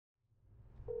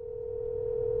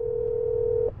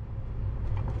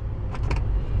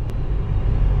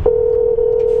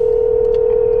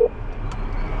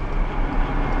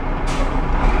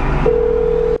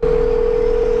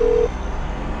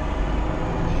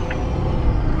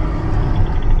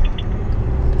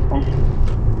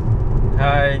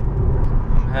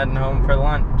heading home for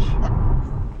lunch.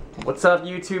 What's up,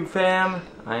 YouTube fam?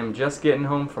 I am just getting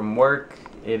home from work.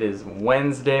 It is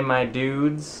Wednesday, my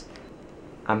dudes.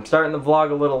 I'm starting the vlog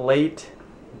a little late,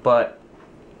 but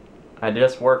I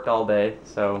just worked all day,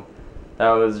 so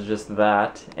that was just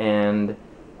that. And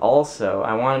also,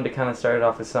 I wanted to kind of start it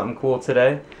off with something cool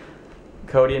today.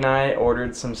 Cody and I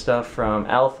ordered some stuff from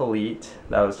Alpha Elite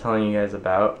that I was telling you guys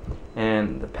about,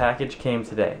 and the package came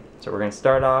today. So we're going to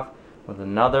start off with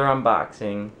another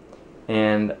unboxing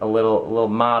and a little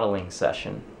modeling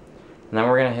session. And then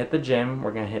we're going to hit the gym.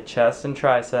 We're going to hit chest and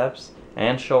triceps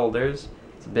and shoulders.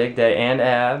 It's a big day. And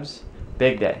abs.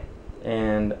 Big day.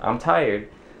 And I'm tired,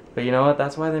 but you know what?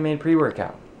 That's why they made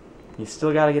pre-workout. You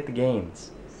still got to get the gains.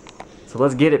 So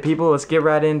let's get it, people. Let's get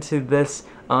right into this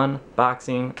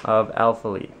unboxing of Alpha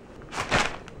Elite.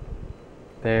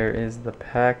 There is the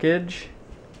package.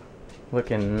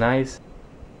 Looking nice.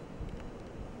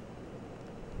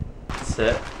 That's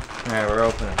it. Alright, we're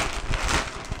opening.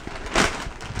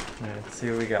 Alright, let's see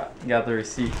what we got. We got the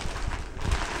receipt.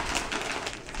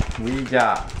 We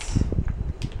got,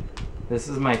 this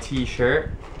is my t-shirt.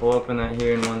 We'll open that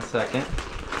here in 1 second.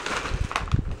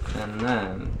 And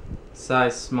then,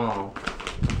 size small,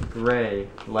 gray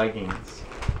leggings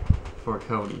for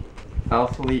Cody.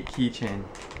 Alpha Elite keychain.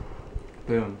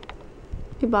 Boom.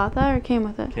 You bought that or came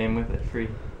with it? Came with it, free.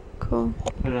 Cool.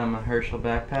 Put it on my Herschel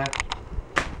backpack.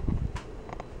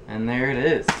 And there it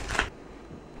is.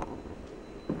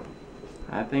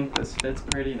 I think this fits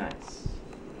pretty nice.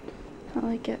 I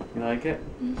like it. You like it?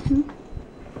 Mm-hmm.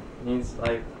 Needs,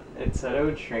 like, it said it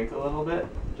would shrink a little bit,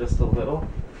 just a little.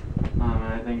 And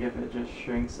I think if it just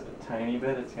shrinks a tiny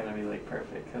bit, it's gonna be like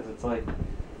perfect, because it's like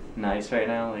nice right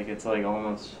now. Like it's like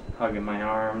almost hugging my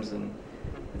arms, and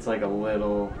it's like a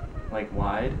little like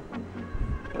wide.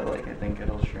 But like I think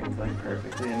it'll shrink like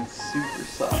perfectly, and it's super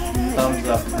soft. Thumbs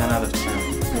up, 10 out of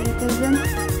 10. So it goes in?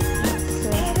 Yes.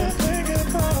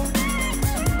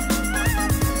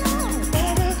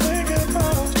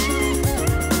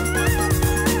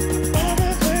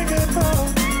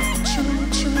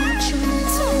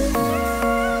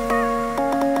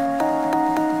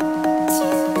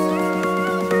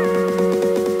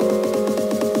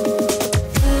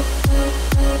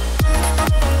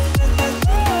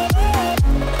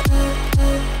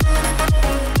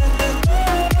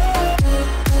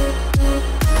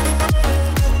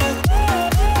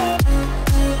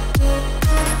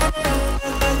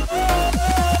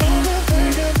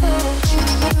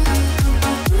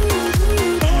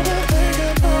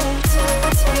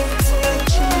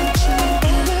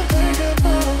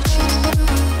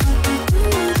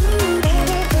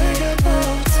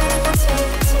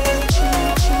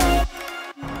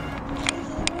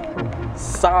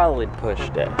 Solid push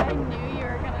day. I knew you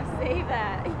were gonna say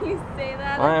that. You say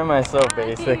that. Why am I so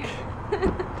basic?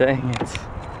 Dang it.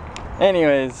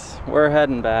 Anyways, we're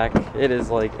heading back. It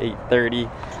is like 8:30.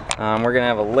 We're gonna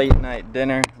have a late night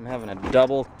dinner. I'm having a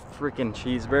double freaking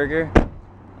cheeseburger.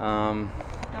 Double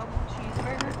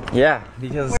cheeseburger? Yeah,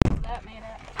 because where's that made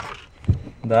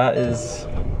at? that is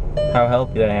how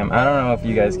healthy I am. I don't know if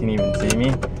you guys can even see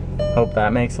me. Hope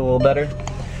that makes it a little better.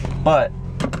 But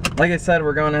like I said,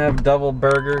 we're going to have double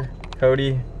burger.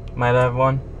 Cody might have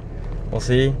one. We'll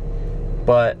see.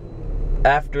 But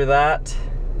after that,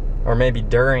 or maybe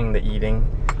during the eating,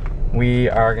 we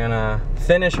are gonna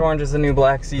finish Orange is the New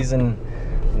Black season,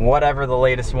 whatever the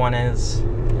latest one is,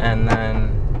 and then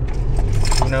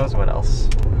who knows what else.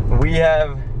 We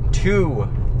have 2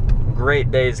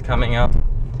 great days coming up.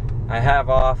 I have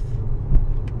off,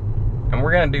 and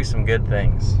we're gonna do some good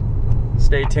things.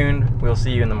 Stay tuned. We'll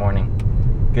see you in the morning.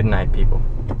 Good night, people.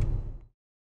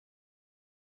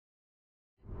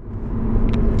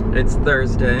 It's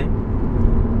Thursday.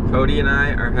 Cody and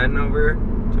I are heading over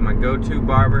to my go-to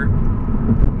barber,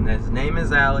 and his name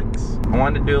is Alex. I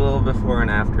wanted to do a little before and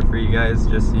after for you guys,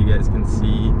 just so you guys can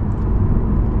see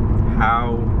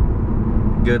how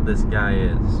good this guy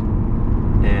is.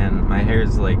 And my hair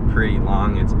is like pretty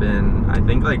long. It's been, I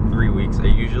think, like 3 weeks. I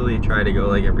usually try to go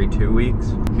like every 2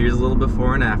 weeks. Here's a little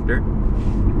before and after.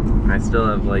 I still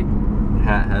have like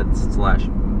hat head slash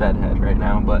bed head right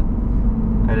now, but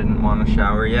I didn't want to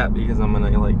shower yet because I'm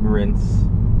gonna like rinse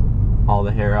all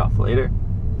the hair off later.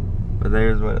 But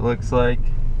there's what it looks like.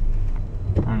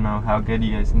 I don't know how good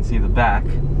you guys can see the back,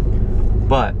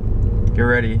 but get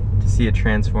ready to see a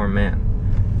transformed man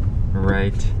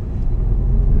right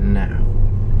now.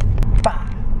 Bah!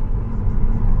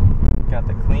 Got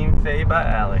the clean fade by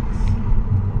Alex.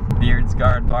 Beards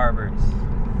Guard Barbers.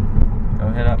 Go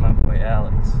hit up my boy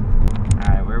Alex.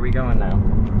 Alright, where are we going now?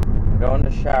 We're going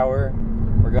to shower.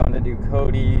 We're we're going to do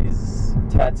Codis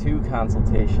tattoo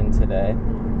consultation today,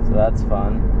 so that's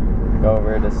fun. Go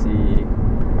over to see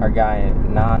our guy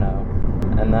Nano,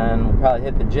 and then we'll probably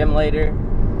hit the gym later.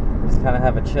 Just kind of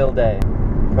have a chill day.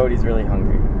 Cody's really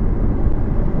hungry.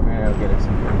 We're gonna go get her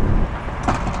some food.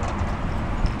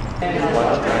 Ready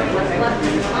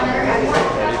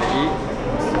to eat?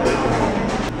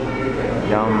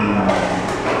 Yum.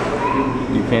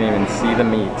 You can't even see the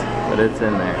meat, but it's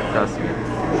in there, trust me.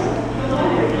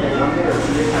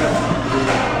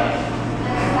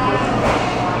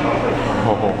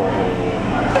 Oh,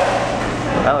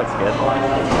 that looks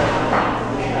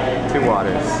good. 2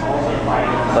 waters.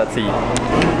 Let's eat.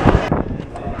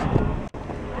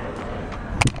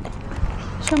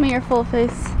 Show me your full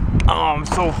face. Oh, I'm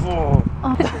so full.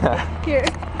 Oh. Here.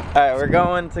 Alright, we're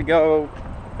going to go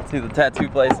to the tattoo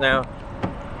place now.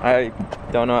 I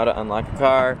don't know how to unlock a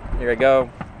car. Here I go.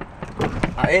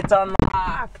 It's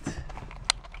unlocked!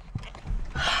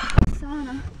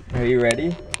 Sauna. Are you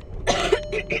ready?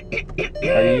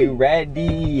 Are you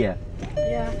ready?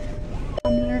 Yeah.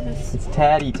 I'm nervous. It's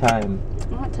tatty time.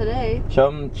 Not today. Show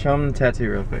him the tattoo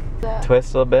real quick. That.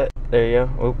 Twist a little bit. There you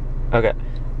go. Oop. Okay.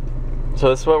 So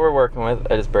this is what we're working with.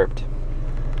 I just burped.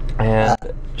 And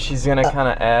she's gonna kind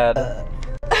of add.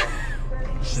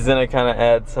 She's gonna kind of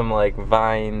add some like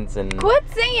vines and. Quit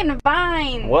saying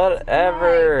vines.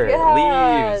 Whatever. Oh my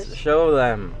gosh. Leaves. Show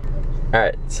them. All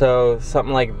right. So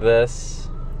something like this.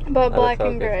 But black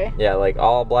and gray. Yeah, like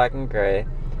all black and gray.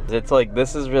 It's like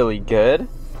this is really good,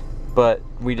 but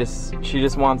she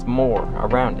just wants more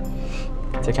around it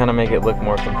to kind of make it look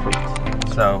more complete.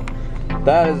 So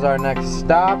that is our next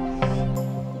stop.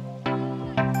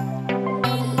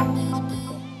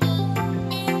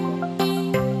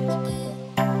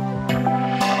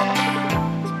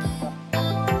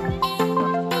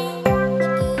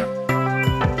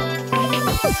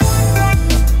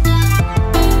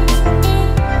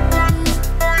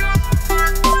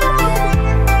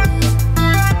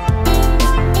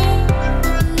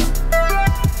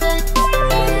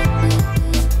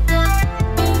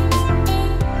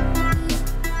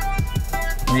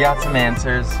 We got some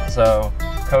answers, so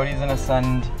Cody's gonna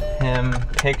send him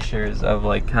pictures of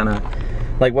like kind of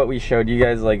like what we showed you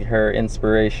guys, like her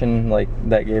inspiration, like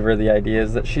that gave her the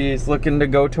ideas that she's looking to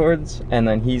go towards, and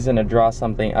then he's gonna draw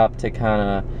something up to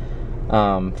kind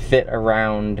of fit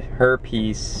around her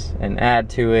piece and add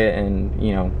to it, and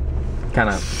you know, kind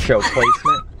of show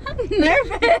placement.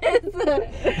 Nervous.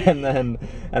 and then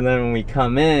when we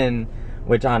come in,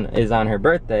 which is on her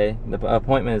birthday, the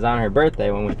appointment is on her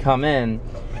birthday, when we come in,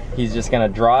 he's just gonna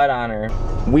draw it on her.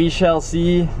 We shall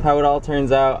see how it all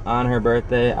turns out on her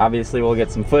birthday. Obviously we'll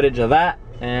get some footage of that,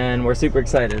 and we're super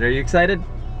excited. Are you excited?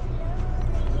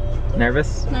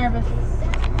 Nervous? Nervous.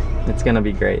 It's gonna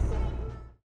be great.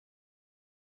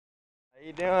 How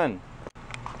you doing?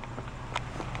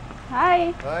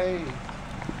 Hi. Hi.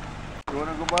 You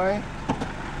wanna go by?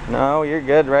 No, you're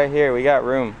good right here. We got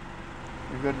room.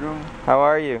 You got room? How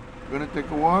are you? You gonna take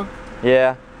a walk?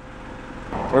 Yeah.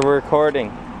 We're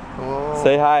recording. Hello.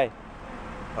 Say hi.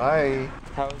 Hi.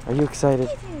 Are you excited?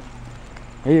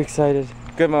 Are you excited?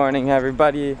 Good morning,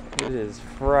 everybody. It is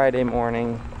Friday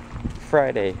morning.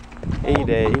 Friday.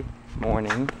 A-day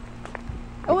morning.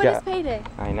 Oh, it is payday.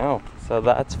 I know. So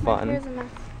that's fun. Here's a mess.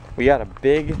 We got a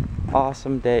big,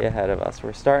 awesome day ahead of us.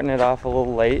 We're starting it off a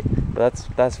little late, but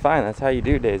that's fine. That's how you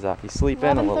do days off. You sleep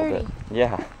in a little bit.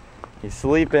 Yeah. You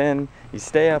sleep in, you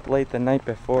stay up late the night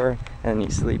before, and you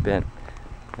sleep in.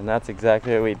 And that's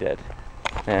exactly what we did.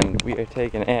 And we are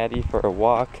taking Addie for a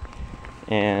walk,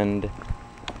 and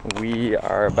we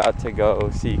are about to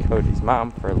go see Cody's mom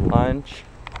for lunch.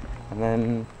 And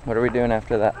then, what are we doing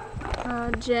after that?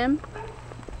 Gym.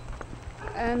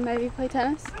 And maybe play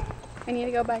tennis. I need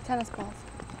to go buy tennis balls.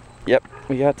 Yep,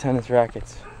 we got tennis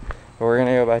rackets. But we're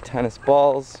gonna go buy tennis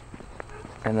balls,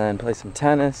 and then play some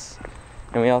tennis.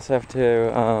 And we also have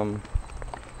to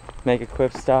make a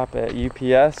quick stop at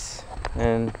UPS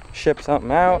and ship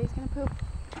something out. Daddy's gonna poop.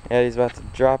 Eddie's about to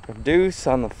drop a deuce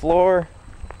on the floor.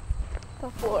 The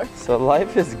floor. So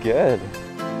life is good.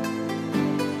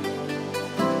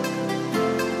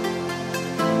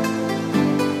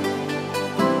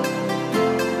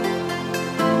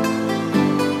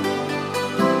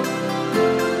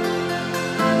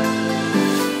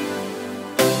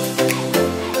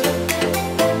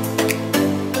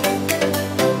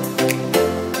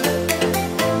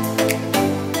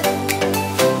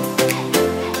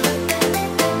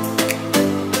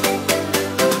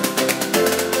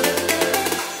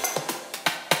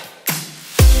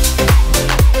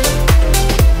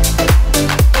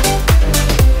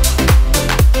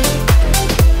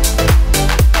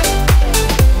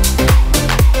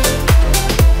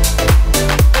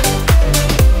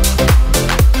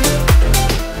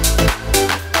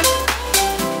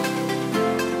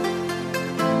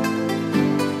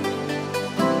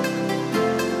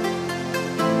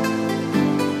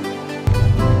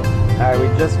 Alright,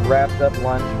 we just wrapped up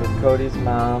lunch with Codis'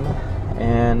 mom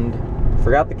and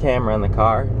forgot the camera in the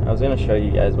car. I was gonna show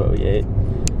you guys what we ate,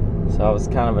 so I was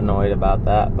kind of annoyed about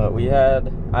that. But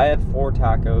I had 4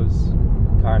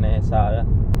 tacos, carne asada.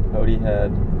 Cody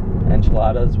had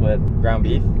enchiladas with ground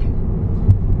beef.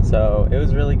 So it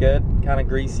was really good, kind of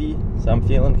greasy. So I'm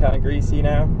feeling kind of greasy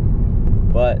now.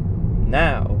 But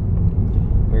now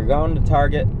we're going to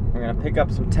Target. We're gonna pick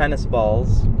up some tennis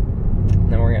balls.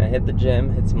 And then we're gonna hit the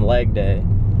gym, hit some leg day,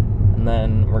 and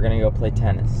then we're gonna go play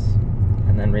tennis,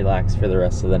 and then relax for the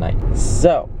rest of the night.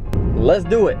 So, let's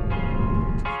do it!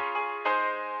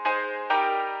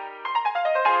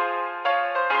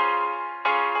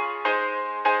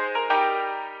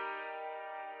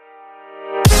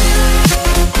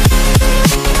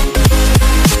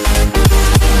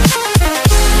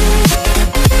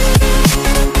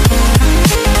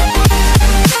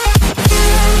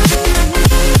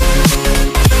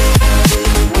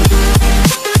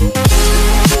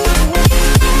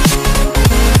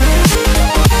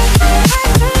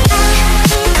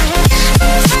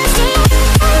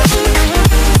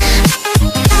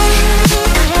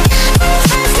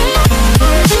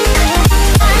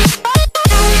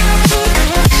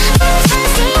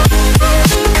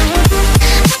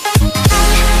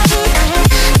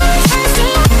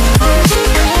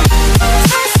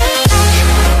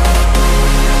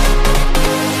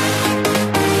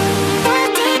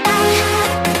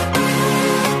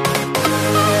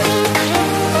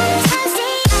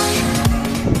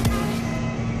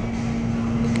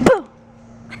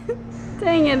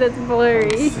 Dang it, it's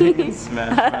blurry. Smash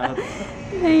Mouth.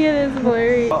 Dang it, it's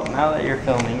blurry. Well, now that you're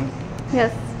filming,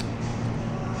 Yes.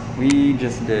 we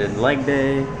just did leg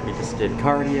day, we just did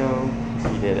cardio,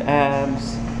 we did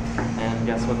abs, and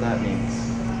guess what that means?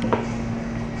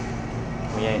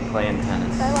 We ain't playing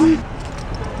tennis.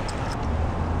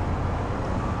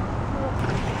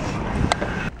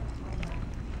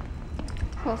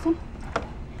 Wilson?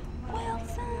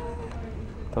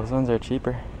 Those ones are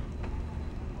cheaper.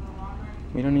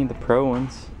 We don't need the pro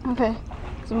ones. Okay.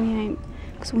 Cause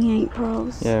we ain't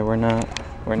pros. Yeah, we're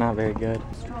not very good.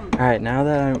 All right, now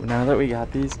that we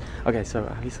got these, okay. So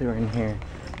obviously we're in here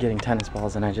getting tennis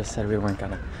balls, and I just said we weren't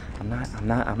gonna.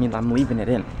 I'm leaving it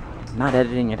in. I'm not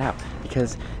editing it out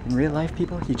because in real life,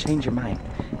 people, you change your mind.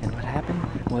 And what happened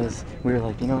was we were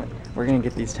like, you know what? We're gonna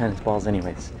get these tennis balls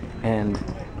anyways. And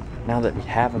now that we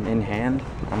have them in hand,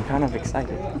 I'm kind of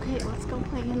excited. Okay, let's go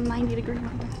play in 90-degree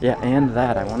weather. Yeah, and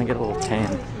that I want to get a little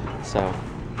tan, so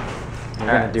we're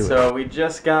gonna do it. So we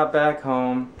just got back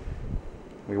home.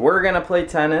 We were gonna play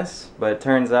tennis, but it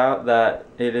turns out that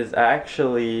it is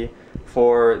actually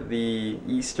for the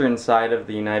eastern side of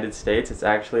the United States. It's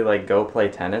actually like Go Play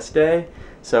Tennis Day.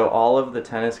 So all of the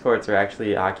tennis courts are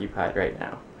actually occupied right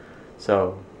now.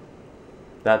 So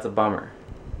that's a bummer.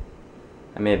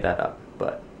 I made that up,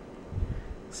 but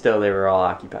still they were all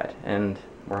occupied. And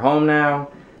we're home now,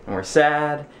 and we're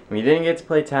sad, and we didn't get to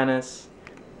play tennis.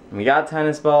 And we got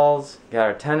tennis balls, got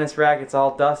our tennis rackets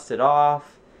all dusted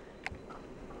off.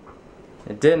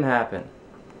 It didn't happen,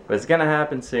 but it's gonna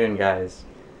happen soon, guys.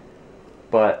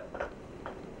 But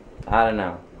I don't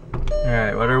know.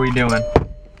 Alright, what are we doing?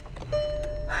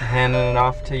 Handing it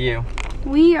off to you.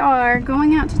 We are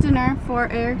going out to dinner for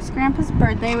Eric's grandpa's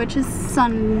birthday, which is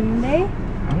Sunday.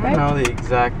 I don't know the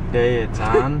exact day it's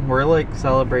on. We're like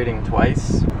celebrating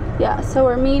twice. Yeah, so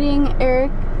we're meeting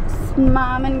Eric's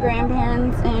mom and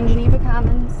grandparents in Geneva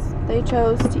Commons. They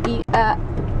chose to eat at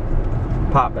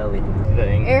Potbelly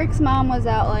thing. Eric's mom was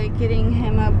out like getting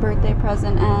him a birthday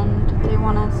present, and they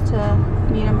want us to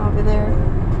meet him over there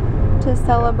to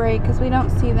celebrate because we don't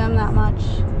see them that much.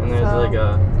 And there's like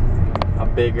a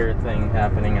bigger thing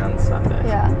happening on Sunday.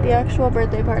 Yeah, the actual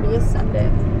birthday party is Sunday.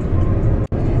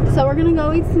 So we're gonna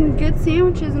go eat some good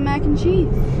sandwiches and mac and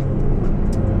cheese.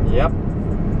 Yep.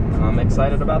 I'm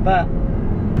excited about that.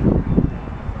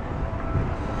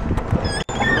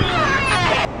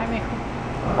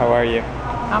 How are you?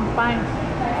 I'm fine.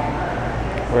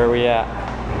 Where are we at?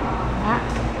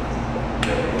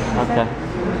 Okay.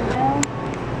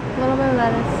 A little bit of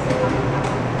lettuce,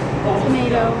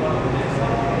 tomato,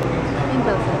 and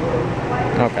basil.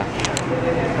 Okay.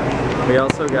 We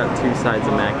also got 2 sides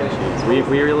of mac and cheese. We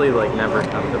really like never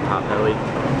come to Potbelly,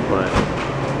 but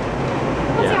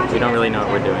yeah, we don't really know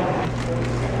what we're doing.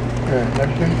 Okay,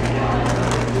 everything?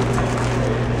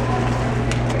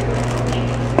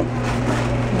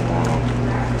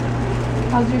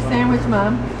 How's your sandwich,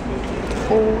 Mom?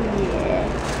 Oh yeah.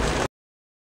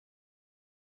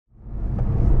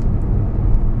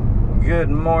 Good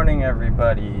morning,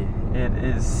 everybody. It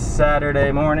is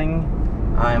Saturday morning.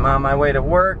 I'm on my way to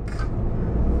work.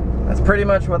 that's pretty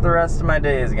much what the rest of my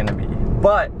day is gonna be.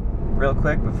 But real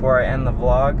quick before I end the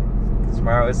vlog, because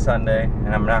tomorrow is Sunday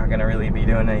and I'm not gonna really be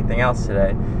doing anything else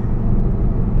today,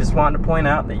 just wanted to point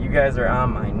out that you guys are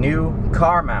on my new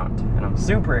car mount and I'm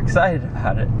super excited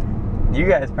about it. You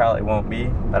guys probably won't be,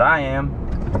 but I am.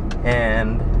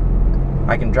 And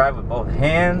I can drive with both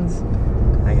hands.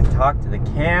 I can talk to the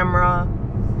camera.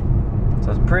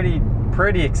 So it's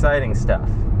pretty exciting stuff.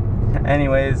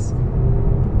 Anyways,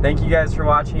 thank you guys for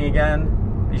watching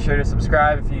again. Be sure to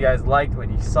subscribe if you guys liked what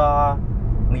you saw.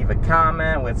 Leave a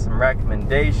comment with some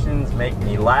recommendations. Make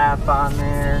me laugh on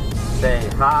there. Say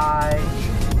hi.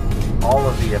 All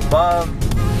of the above.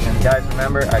 And guys,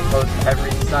 remember, I post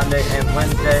every Sunday and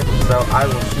Wednesday. So I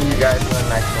will see you guys in the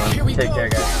next one. Take care,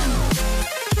 guys.